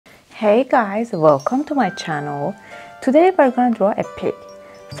Hey guys, welcome to my channel. Today we're gonna draw a pig.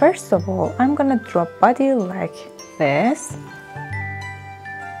 First of all, I'm gonna draw body like this.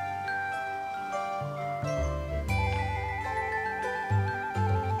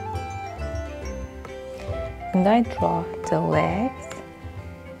 And I draw the legs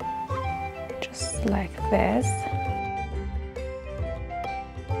just like this.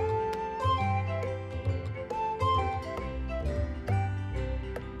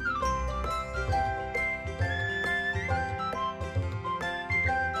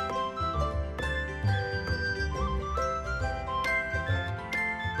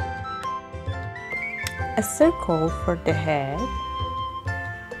 A circle for the head.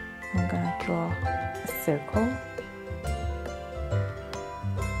 I'm gonna draw a circle.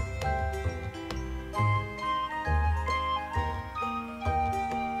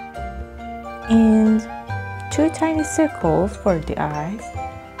 And two tiny circles for the eyes.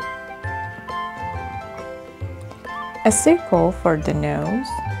 A circle for the nose,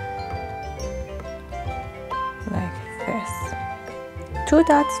 like this. Two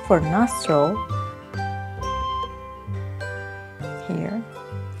dots for nostril. Here,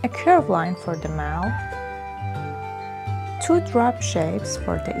 a curved line for the mouth, two drop shapes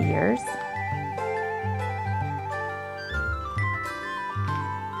for the ears,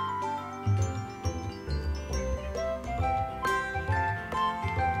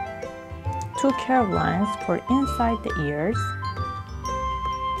 two curved lines for inside the ears,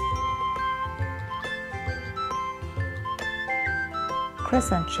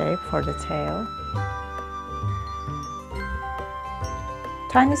 crescent shape for the tail,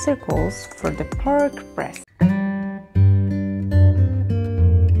 tiny circles for the pork breast.